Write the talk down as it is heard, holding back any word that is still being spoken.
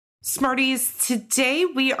Smarties, today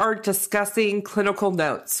we are discussing clinical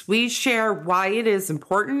notes. We share why it is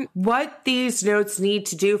important, what these notes need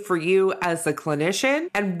to do for you as a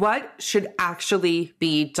clinician, and what should actually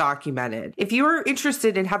be documented. If you are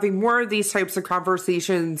interested in having more of these types of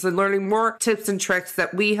conversations and learning more tips and tricks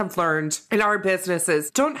that we have learned in our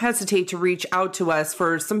businesses, don't hesitate to reach out to us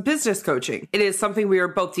for some business coaching. It is something we are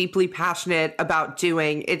both deeply passionate about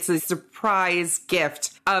doing. It's a surprise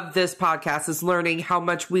gift of this podcast, is learning how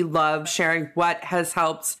much we love sharing what has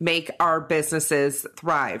helped make our businesses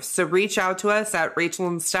thrive. So reach out to us at Rachel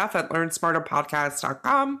and Steph at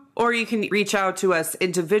learnsmarterpodcast.com, or you can reach out to us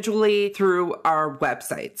individually through our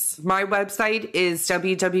websites. My website is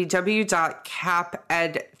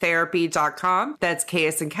www.kappedtherapy.com. That's K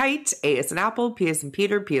as in kite, A as in apple, P as in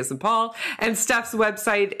Peter, P as in Paul. And Steph's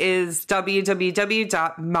website is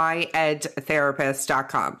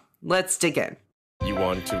www.myedtherapist.com. Let's dig in. You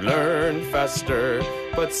want to learn faster,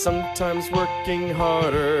 but sometimes working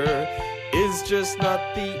harder is just not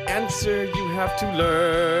the answer. You have to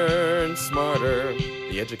learn smarter.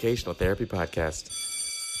 The Educational Therapy Podcast.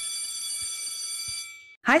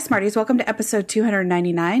 Hi, Smarties. Welcome to episode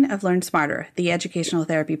 299 of Learn Smarter, the Educational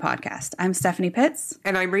Therapy Podcast. I'm Stephanie Pitts.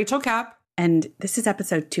 And I'm Rachel Kapp. And this is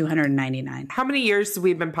episode 299. How many years have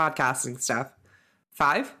we been podcasting, Steph?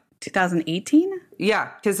 5? 2018?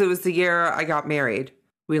 Yeah, because it was the year I got married.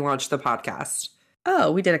 We launched the podcast.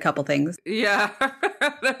 Oh, we did a couple things. Yeah.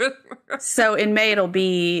 So in May, it'll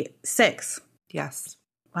be 6. Yes.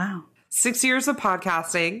 Wow. 6 years of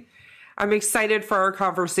podcasting. I'm excited for our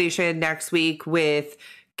conversation next week with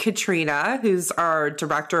Katrina, who's our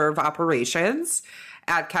director of operations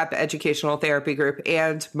at Kapp Educational Therapy Group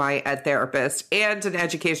and M.Ed therapist and an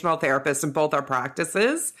educational therapist in both our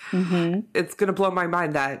practices. Mm-hmm. It's going to blow my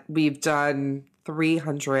mind that we've done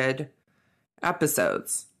 300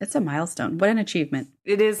 episodes. It's a milestone. What an achievement.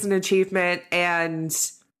 It is an achievement. And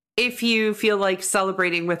if you feel like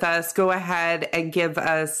celebrating with us, go ahead and give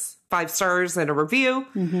us 5 stars and a review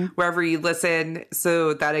wherever you listen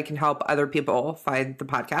so that it can help other people find the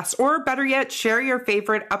podcast. Or better yet, share your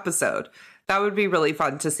favorite episode. That would be really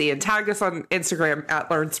fun to see. And tag us on Instagram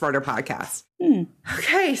at Learn Smarter Podcast.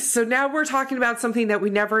 Okay, so now we're talking about something that we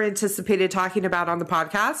never anticipated talking about on the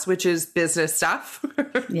podcast, which is business stuff.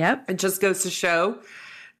 Yep. It just goes to show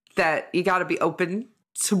that you got to be open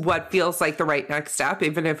to what feels like the right next step,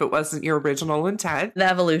 even if it wasn't your original intent. The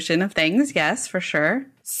evolution of things, yes, for sure.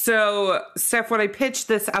 So, Steph, when I pitched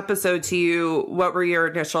this episode to you, what were your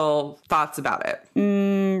initial thoughts about it?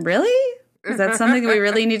 Really? Is that something we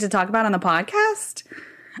really need to talk about on the podcast?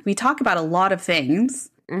 We talk about a lot of things.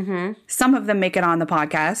 Mm-hmm. Some of them make it on the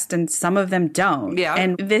podcast and some of them don't. Yeah.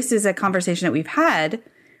 And this is a conversation that we've had.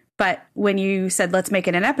 But when you said, let's make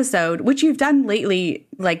it an episode, which you've done lately,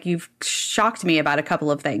 like you've shocked me about a couple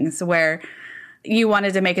of things where you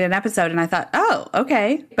wanted to make it an episode. And I thought, oh,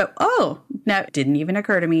 okay. But, no, it didn't even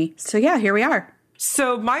occur to me. So, yeah, here we are.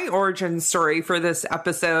 So my origin story for this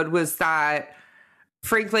episode was that,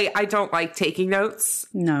 frankly, I don't like taking notes.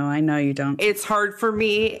 No, I know you don't. It's hard for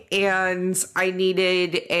me, and I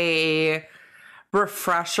needed a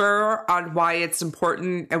refresher on why it's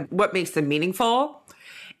important and what makes them meaningful.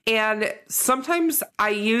 And sometimes I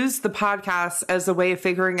use the podcast as a way of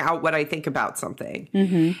figuring out what I think about something.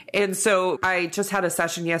 Mm-hmm. And so I just had a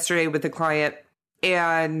session yesterday with a client,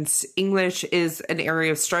 and English is an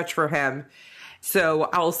area of stretch for him. So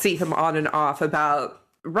I'll see him on and off about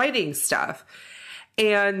writing stuff.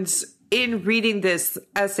 And in reading this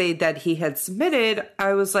essay that he had submitted,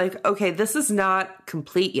 I was like, okay, this is not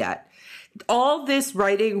complete yet. All this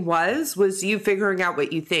writing was you figuring out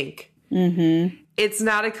what you think. Mm-hmm. It's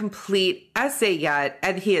not a complete essay yet.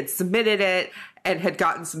 And he had submitted it and had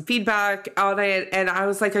gotten some feedback on it. And I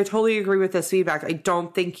was like, I totally agree with this feedback. I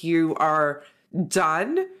don't think you are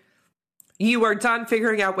done. You are done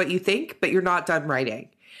figuring out what you think, but you're not done writing.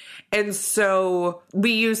 And so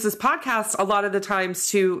we use this podcast a lot of the times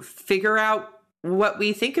to figure out what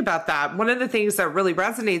we think about that. One of the things that really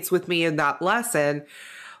resonates with me in that lesson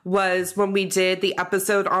was when we did the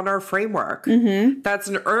episode on our framework. Mm-hmm. That's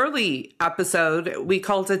an early episode. We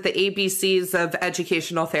called it the ABCs of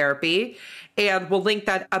Educational Therapy. And we'll link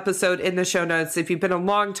that episode in the show notes. If you've been a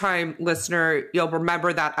long time listener, you'll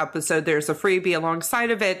remember that episode. There's a freebie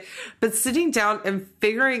alongside of it. But sitting down and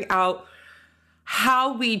figuring out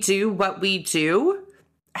how we do what we do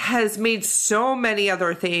has made so many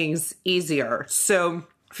other things easier. So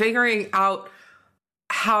figuring out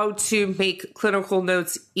how to make clinical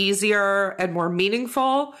notes easier and more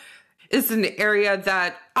meaningful is an area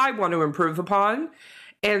that I want to improve upon.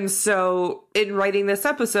 And so in writing this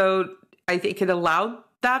episode, I think it allowed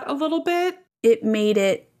that a little bit. It made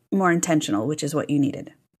it more intentional, which is what you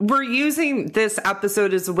needed. We're using this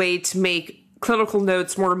episode as a way to make clinical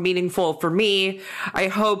notes more meaningful for me. I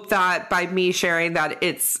hope that by me sharing that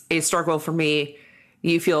it's a struggle for me,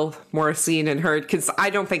 you feel more seen and heard, because I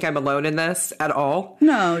don't think I'm alone in this at all.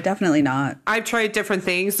 No, definitely not. I've tried different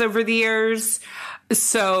things over the years.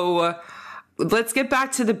 So let's get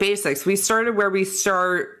back to the basics. We started where we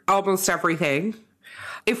start almost everything.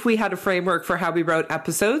 If we had a framework for how we wrote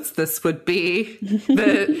episodes, this would be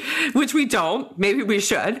which we don't. Maybe we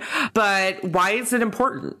should. But why is it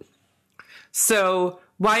important? So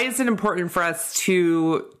why is it important for us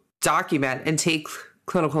to document and take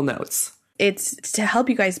clinical notes? It's to help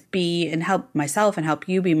you guys be, and help myself and help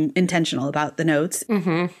you be intentional about the notes.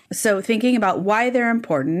 Mm-hmm. So thinking about why they're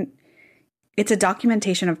important, it's a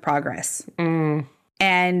documentation of progress. And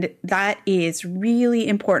that is really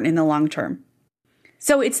important in the long term.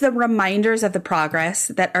 So it's the reminders of the progress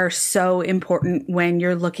that are so important when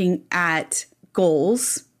you're looking at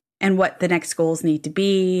goals and what the next goals need to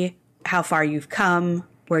be, how far you've come,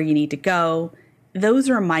 where you need to go. Those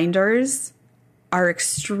reminders are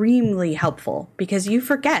extremely helpful because you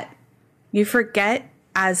forget. You forget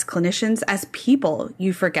as clinicians, as people,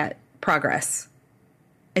 you forget progress.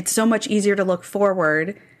 It's so much easier to look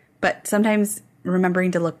forward, but sometimes remembering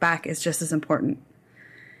to look back is just as important.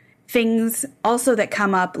 Things also that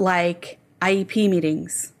come up like IEP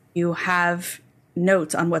meetings. You have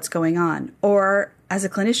notes on what's going on. Or as a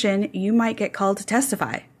clinician, you might get called to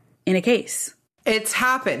testify in a case. It's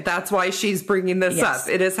happened. That's why she's bringing this up.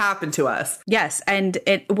 It has happened to us. Yes. And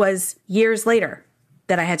it was years later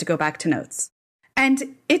that I had to go back to notes.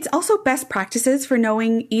 And it's also best practices for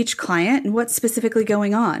knowing each client and what's specifically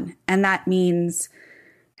going on. And that means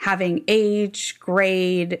having age,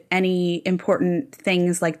 grade, any important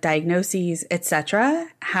things like diagnoses, etc.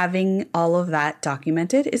 Having all of that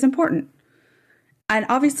documented is important. And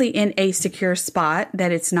obviously in a secure spot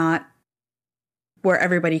that it's not where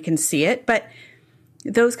everybody can see it, but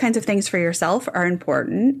those kinds of things for yourself are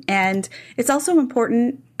important. And it's also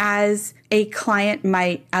important as a client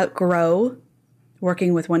might outgrow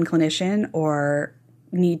working with one clinician or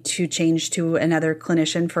need to change to another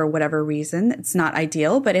clinician for whatever reason. It's not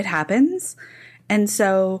ideal, but it happens. And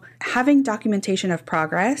so having documentation of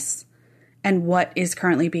progress and what is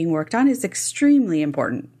currently being worked on is extremely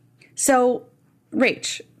important. So,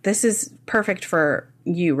 Rach, this is perfect for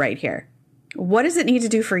you right here. What does it need to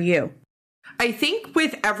do for you? I think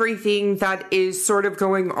with everything that is sort of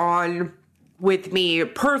going on with me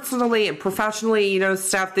personally and professionally,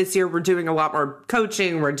 Steph, this year we're doing a lot more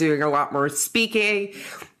coaching. We're doing a lot more speaking.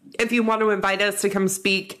 If you want to invite us to come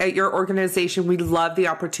speak at your organization, we'd love the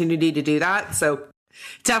opportunity to do that. So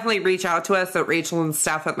definitely reach out to us at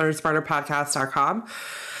rachelandsteph@learnsmarterpodcast.com.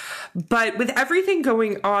 But with everything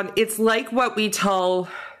going on, it's like what we tell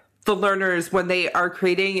the learners when they are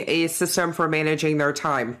creating a system for managing their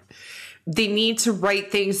time. They need to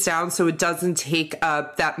write things down so it doesn't take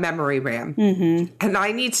up that memory RAM. Mm-hmm. And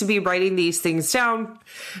I need to be writing these things down,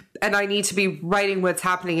 and I need to be writing what's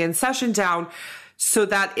happening in session down so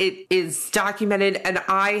that it is documented and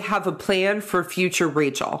I have a plan for future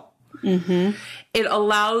Rachel. Mm-hmm. It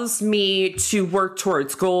allows me to work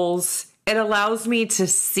towards goals. It allows me to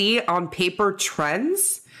see on paper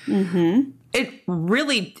trends. Mm-hmm. It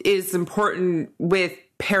really is important with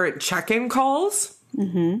parent check-in calls.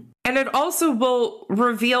 Mm-hmm. And it also will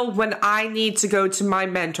reveal when I need to go to my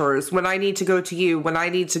mentors, when I need to go to you, when I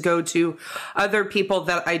need to go to other people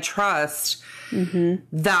that I trust, mm-hmm.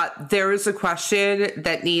 that there is a question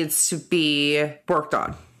that needs to be worked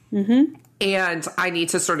on. Mm-hmm. And I need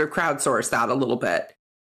to sort of crowdsource that a little bit.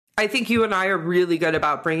 I think you and I are really good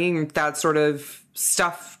about bringing that sort of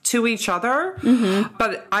stuff to each other. Mm-hmm.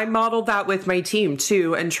 But I model that with my team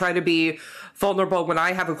too, and try to be vulnerable when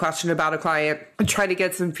I have a question about a client and try to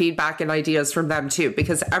get some feedback and ideas from them too,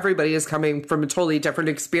 because everybody is coming from a totally different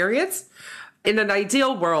experience. In an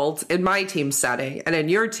ideal world, in my team setting and in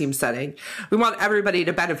your team setting, we want everybody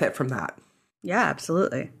to benefit from that. Yeah,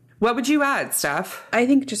 absolutely. What would you add, Steph? I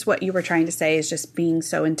think just what you were trying to say is just being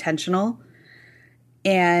so intentional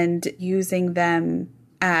and using them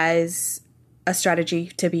as a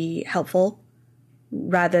strategy to be helpful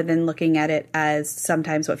rather than looking at it as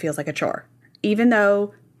sometimes what feels like a chore. Even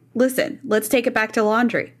though, listen, let's take it back to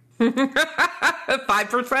laundry.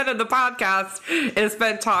 5% of the podcast is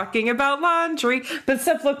spent talking about laundry. But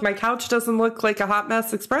Steph, look, my couch doesn't look like a hot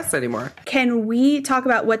mess express anymore. Can we talk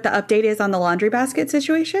about what the update is on the laundry basket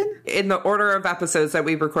situation? In the order of episodes that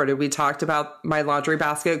we recorded, we talked about my laundry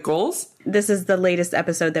basket goals. This is the latest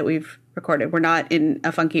episode that we've recorded. We're not in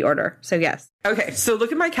a funky order. So yes. Okay, so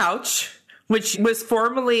look at my couch, which was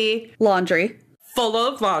formerly laundry. full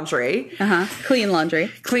of laundry. Clean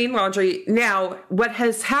laundry. Clean laundry. Now, what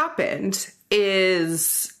has happened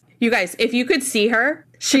is... You guys, if you could see her,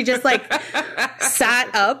 she just like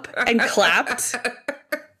sat up and clapped.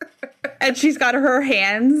 And she's got her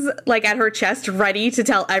hands like at her chest ready to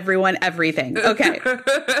tell everyone everything. Okay.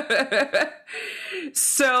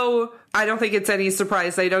 So I don't think it's any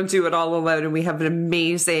surprise I don't do it all alone. And we have an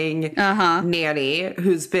amazing nanny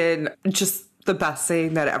who's been just the best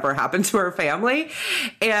thing that ever happened to her family.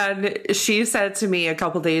 And she said to me a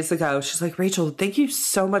couple days ago, she's like, Rachel, thank you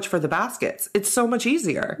so much for the baskets. It's so much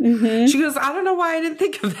easier. She goes, I don't know why I didn't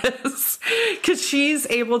think of this. Because she's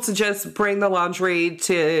able to just bring the laundry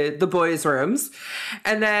to the boys' rooms.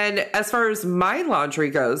 And then as far as my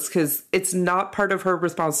laundry goes, because it's not part of her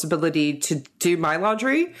responsibility to do my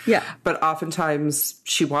laundry. Yeah. But oftentimes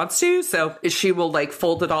she wants to. So she will like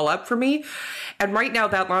fold it all up for me. And right now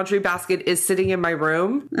that laundry basket is sitting in my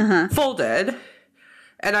room, folded,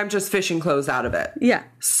 and I'm just fishing clothes out of it. Yeah.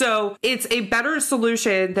 So it's a better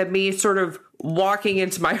solution than me sort of walking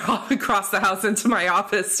into my across the house into my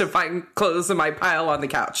office to find clothes in my pile on the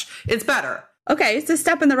couch. It's better. Okay, it's a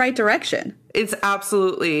step in the right direction. It's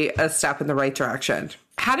absolutely a step in the right direction.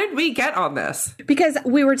 How did we get on this? Because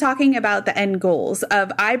we were talking about the end goals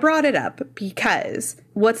of, I brought it up because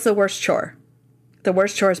what's the worst chore? The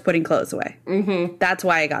worst chore is putting clothes away. That's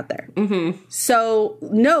why I got there. So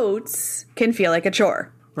notes can feel like a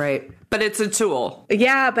chore. Right. But it's a tool.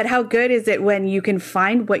 Yeah, but how good is it when you can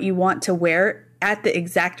find what you want to wear at the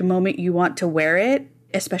exact moment you want to wear it,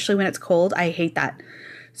 especially when it's cold? I hate that.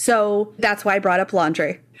 So that's why I brought up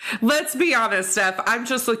laundry. Let's be honest, Steph. I'm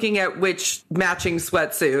just looking at which matching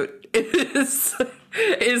sweatsuit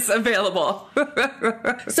is available.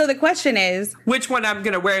 So the question is, which one I'm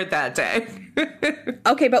going to wear that day.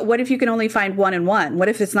 Okay, but what if you can only find one and one? What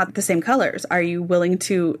if it's not the same colors? Are you willing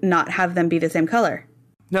to not have them be the same color?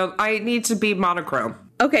 No, I need to be monochrome.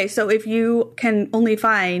 Okay, so if you can only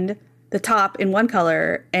find the top in one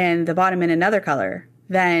color and the bottom in another color,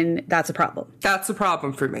 then that's a problem. That's a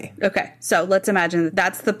problem for me. Okay, so let's imagine that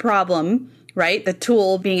that's the problem, right? The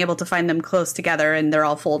tool being able to find them close together and they're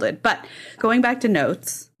all folded. But going back to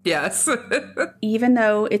notes. Yes. Even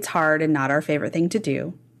though it's hard and not our favorite thing to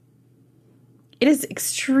do, it is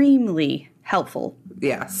extremely helpful.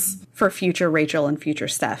 Yes. For future Rachel and future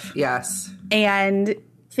Steph. Yes. And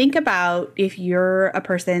think about, if you're a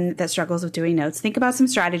person that struggles with doing notes, think about some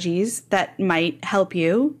strategies that might help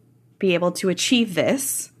you be able to achieve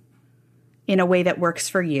this in a way that works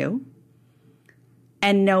for you,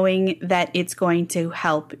 and knowing that it's going to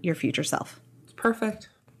help your future self. Perfect.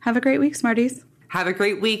 Have a great week, Smarties. Have a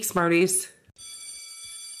great week, Smarties.